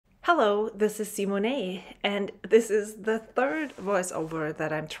Hello, this is Simone, and this is the third voiceover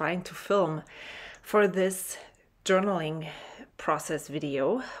that I'm trying to film for this journaling process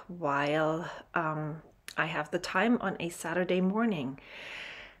video while I have the time on a Saturday morning.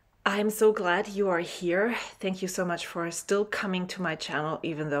 I'm so glad you are here. Thank you so much for still coming to my channel,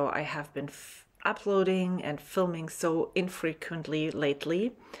 even though I have been uploading and filming so infrequently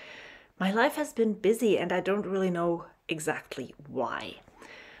lately. My life has been busy and I don't really know exactly why.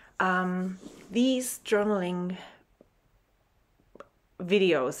 These journaling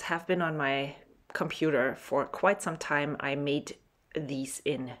videos have been on my computer for quite some time. I made these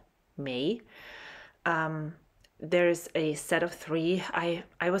in May. There's a set of 3.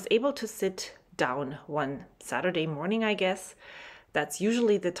 I was able to sit down one Saturday morning, I guess. That's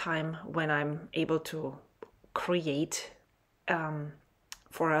usually the time when I'm able to create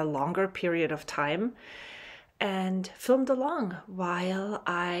for a longer period of time, and filmed along while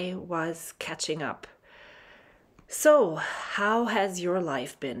I was catching up. So, how has your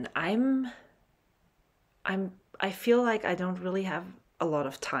life been? I feel like I don't really have a lot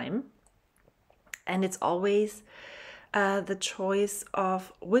of time, and it's always the choice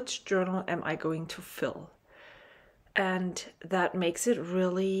of which journal am I going to fill. And that makes it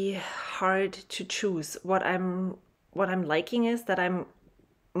really hard to choose. What I'm liking is that I'm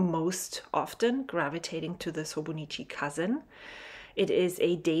most often gravitating to this Hobonichi Cousin. It is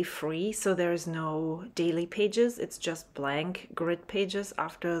a day free, so there's no daily pages. It's just blank grid pages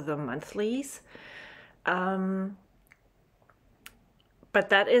after the monthlies. But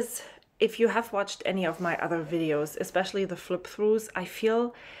that is, if you have watched any of my other videos, especially the flip throughs, I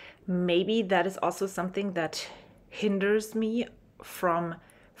feel maybe that is also something that hinders me from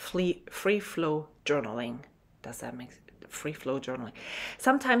free flow journaling. Does that make sense? Free flow journaling.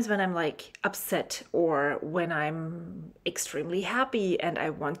 Sometimes when I'm like upset or when I'm extremely happy and I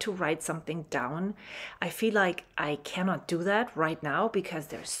want to write something down, I feel like I cannot do that right now because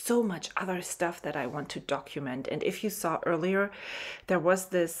there's so much other stuff that I want to document. And if you saw earlier, there was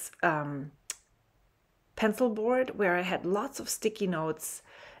this pencil board where I had lots of sticky notes,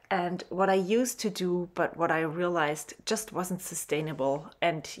 and what I used to do, but what I realized just wasn't sustainable.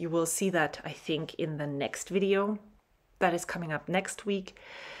 And you will see that, I think, in the next video that is coming up next week.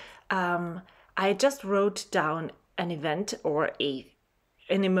 I just wrote down an event or an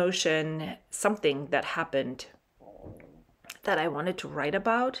emotion, something that happened that I wanted to write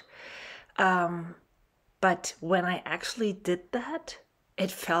about. But when I actually did that, it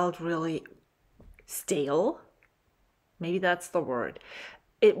felt really stale. Maybe that's the word.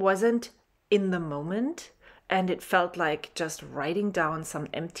 It wasn't in the moment, and it felt like just writing down some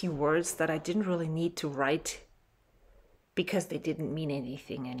empty words that I didn't really need to write because they didn't mean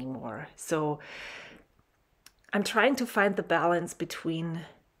anything anymore. So I'm trying to find the balance between,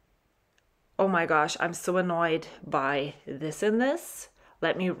 oh my gosh, I'm so annoyed by this and this,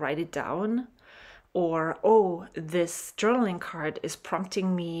 let me write it down, or, oh, this journaling card is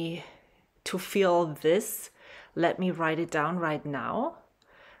prompting me to feel this, let me write it down right now.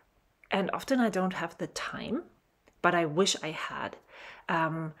 And often I don't have the time, but I wish I had.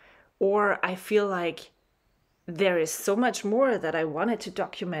 Or I feel like there is so much more that I wanted to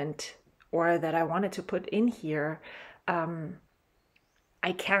document or that I wanted to put in here.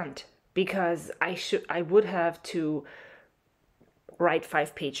 I can't, because I would have to write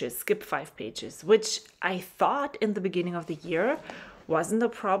 5 pages, skip 5 pages, which I thought in the beginning of the year wasn't a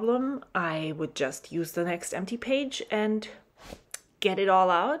problem. I would just use the next empty page and get it all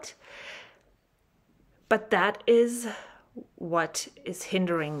out. But that is what is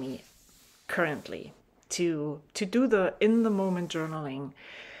hindering me currently to do the in the moment journaling.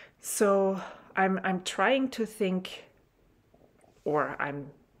 So I'm trying to think, or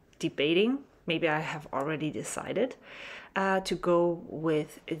I'm debating, maybe I have already decided to go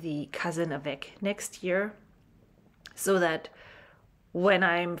with the Cousin avec next year, so that when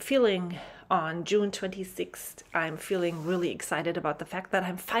I'm feeling on June 26th, I'm feeling really excited about the fact that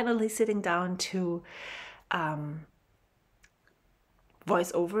I'm finally sitting down to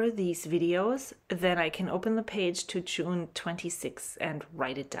voice over these videos. Then I can open the page to June 26th and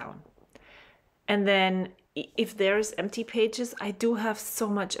write it down. And then if there's empty pages, I do have so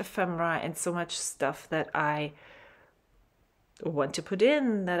much ephemera and so much stuff that I want to put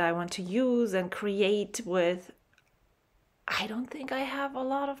in, that I want to use and create with. I don't think I have a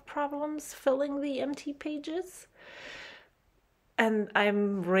lot of problems filling the empty pages. And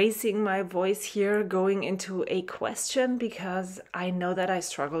I'm raising my voice here going into a question because I know that I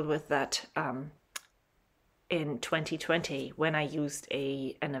struggled with that in 2020 when I used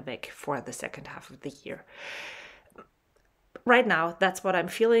an avec for the second half of the year. right now, that's what I'm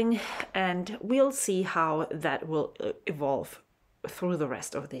feeling, and we'll see how that will evolve through the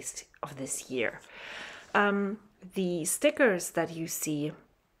rest of this year. The stickers that you see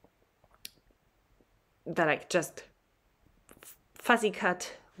that I just fuzzy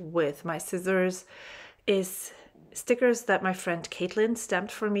cut with my scissors is stickers that my friend Caitlin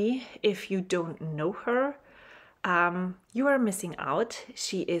stamped for me. If you don't know her, you are missing out.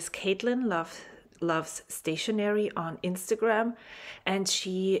 She is Caitlin Loves Stationery on Instagram, and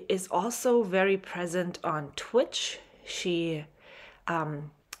she is also very present on Twitch. She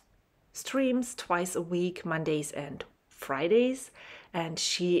streams twice a week, Mondays and Fridays, and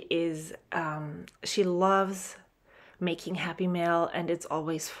she loves making Happy Mail, and it's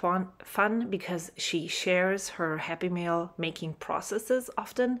always fun because she shares her Happy Mail making processes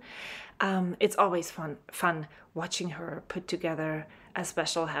often. It's always fun watching her put together a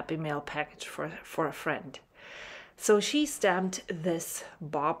special Happy Mail package for a friend. So she stamped this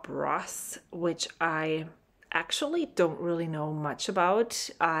Bob Ross, which I actually don't really know much about.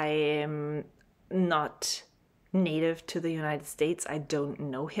 I am not native to the United States. I don't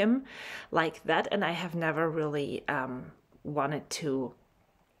know him like that, and I have never really wanted to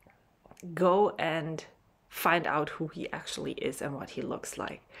go and find out who he actually is and what he looks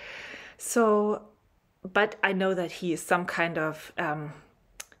like. So, but I know that he is some kind of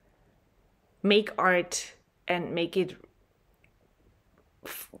make art and make it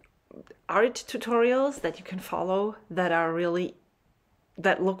art tutorials that you can follow that are really,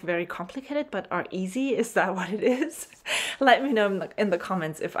 that look very complicated but are easy. Is that what it is? Let me know in the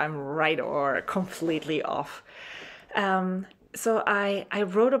comments if I'm right or completely off. So I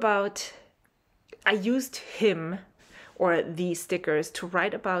wrote about, I used him or these stickers to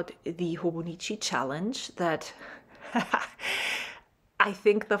write about the Hobonichi challenge that I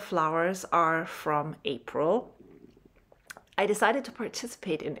think the flowers are from April. I decided to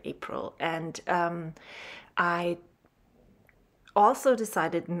participate in April, and I also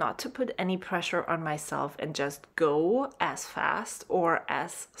decided not to put any pressure on myself and just go as fast or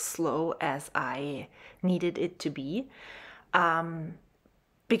as slow as I needed it to be,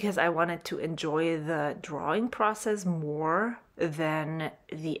 because I wanted to enjoy the drawing process more than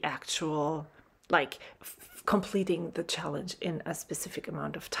the actual, like, completing the challenge in a specific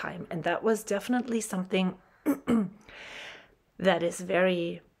amount of time. And that was definitely something that is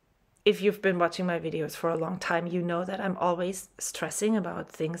very, if you've been watching my videos for a long time, you know that I'm always stressing about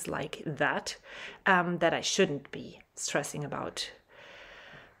things like that, that I shouldn't be stressing about.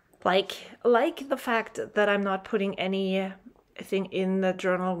 Like the fact that I'm not putting anything in the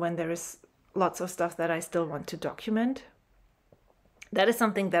journal when there is lots of stuff that I still want to document. That is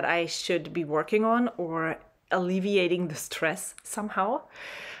something that I should be working on or alleviating the stress somehow.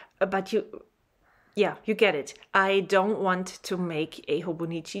 But you get it. I don't want to make a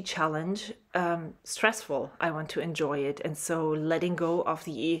Hobonichi challenge stressful. I want to enjoy it. And so letting go of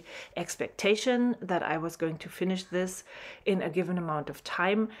the expectation that I was going to finish this in a given amount of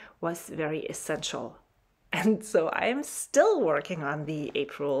time was very essential. And so I'm still working on the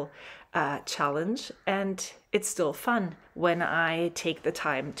April challenge, and it's still fun when I take the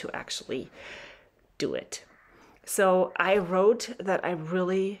time to actually do it. So I wrote that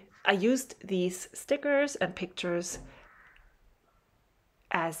I used these stickers and pictures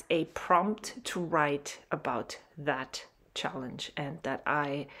as a prompt to write about that challenge, and that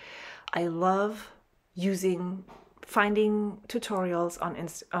I love finding tutorials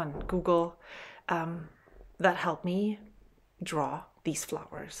on Google that help me draw these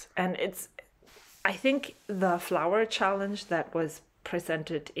flowers. And I think the flower challenge that was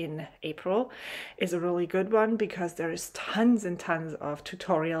presented in April is a really good one, because there is tons and tons of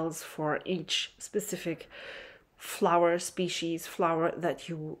tutorials for each specific flower species, flower that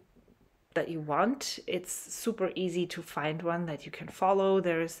you want. It's super easy to find one that you can follow.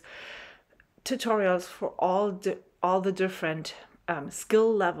 There's tutorials for all the different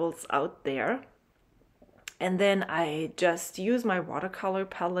skill levels out there. And then I just use my watercolor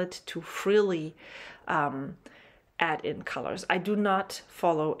palette to freely add in colors. I do not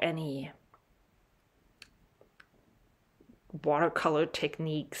follow any watercolor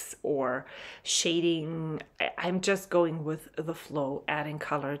techniques or shading. I'm just going with the flow, adding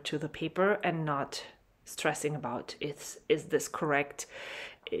color to the paper and not stressing about is this correct?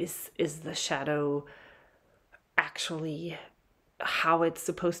 Is the shadow actually how it's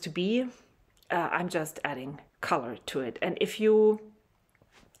supposed to be? I'm just adding color to it. And if you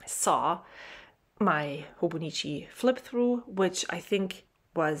saw my Hobonichi flip through, which I think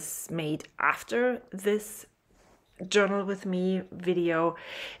was made after this journal with me video,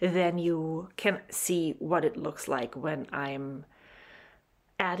 then you can see what it looks like when I'm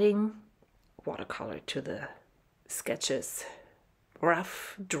adding watercolor to the sketches,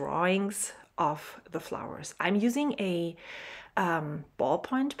 rough drawings of the flowers. I'm using a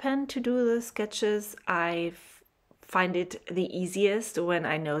ballpoint pen to do the sketches. I find it the easiest when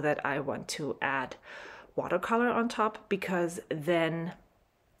I know that I want to add watercolor on top, because then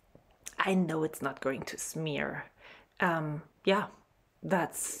I know it's not going to smear. Yeah,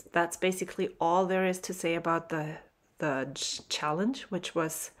 that's basically all there is to say about the challenge, which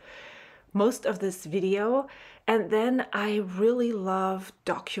was most of this video. And then I really love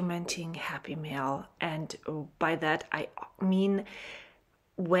documenting happy mail, and by that I mean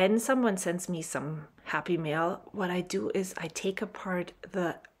when someone sends me some happy mail, what I do is I take apart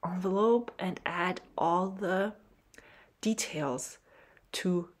the envelope and add all the details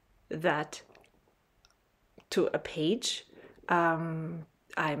to a page. I'm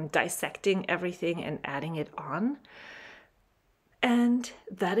dissecting everything and adding it on. And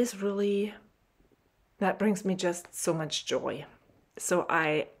that brings me just so much joy. So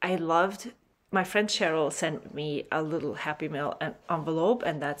I loved, my friend Cheryl sent me a little happy mail envelope,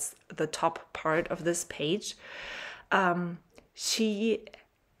 and that's the top part of this page. She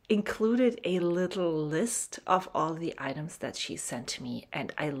included a little list of all the items that she sent me,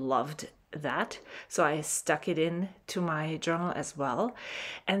 and I loved that. So I stuck it in to my journal as well.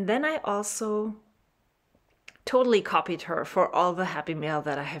 And then I also totally copied her for all the happy mail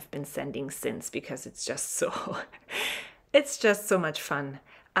that I have been sending since, because it's just so much fun.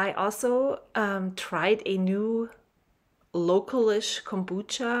 I also tried a new localish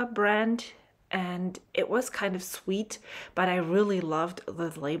kombucha brand, and it was kind of sweet, but I really loved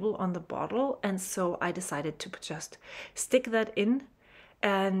the label on the bottle, and so I decided to just stick that in.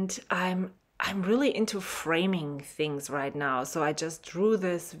 And I'm really into framing things right now, so I just drew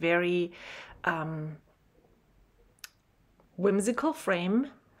this very whimsical frame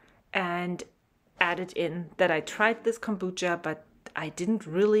and added in that I tried this kombucha, but I didn't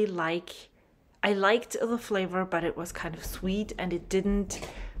really like. I liked the flavor, but it was kind of sweet and it didn't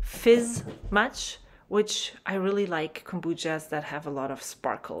fizz much, which I really like kombuchas that have a lot of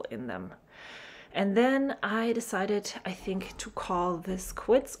sparkle in them. And then I decided, I think, to call this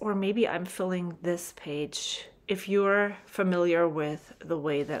quits, or maybe I'm filling this page. If you're familiar with the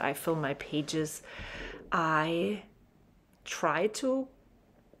way that I fill my pages, I try to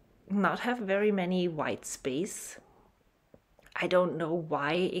not have very many white space. I don't know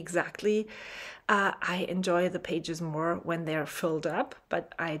why exactly. I enjoy the pages more when they're filled up,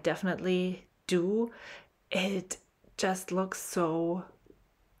 but I definitely do. It just looks so...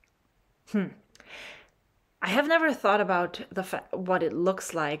 I have never thought about what it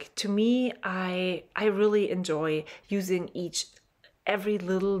looks like. To me, I really enjoy using every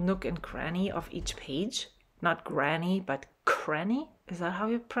little nook and cranny of each page. Not granny, but cranny? Is that how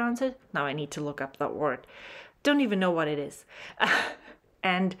you pronounce it? Now I need to look up that word. Don't even know what it is.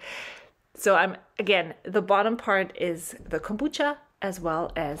 And so again, the bottom part is the kombucha, as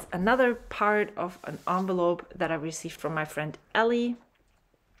well as another part of an envelope that I received from my friend Ellie.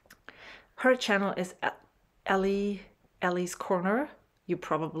 Her channel is Ellie's Corner. You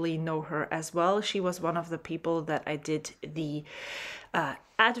probably know her as well. She was one of the people that I did the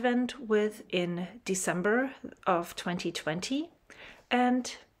Advent with in December of 2020.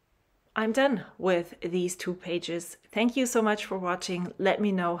 And I'm done with these 2 pages. Thank you so much for watching. Let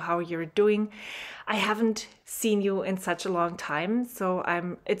me know how you're doing. I haven't seen you in such a long time, so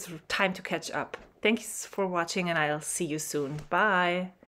it's time to catch up. Thanks for watching, and I'll see you soon. Bye.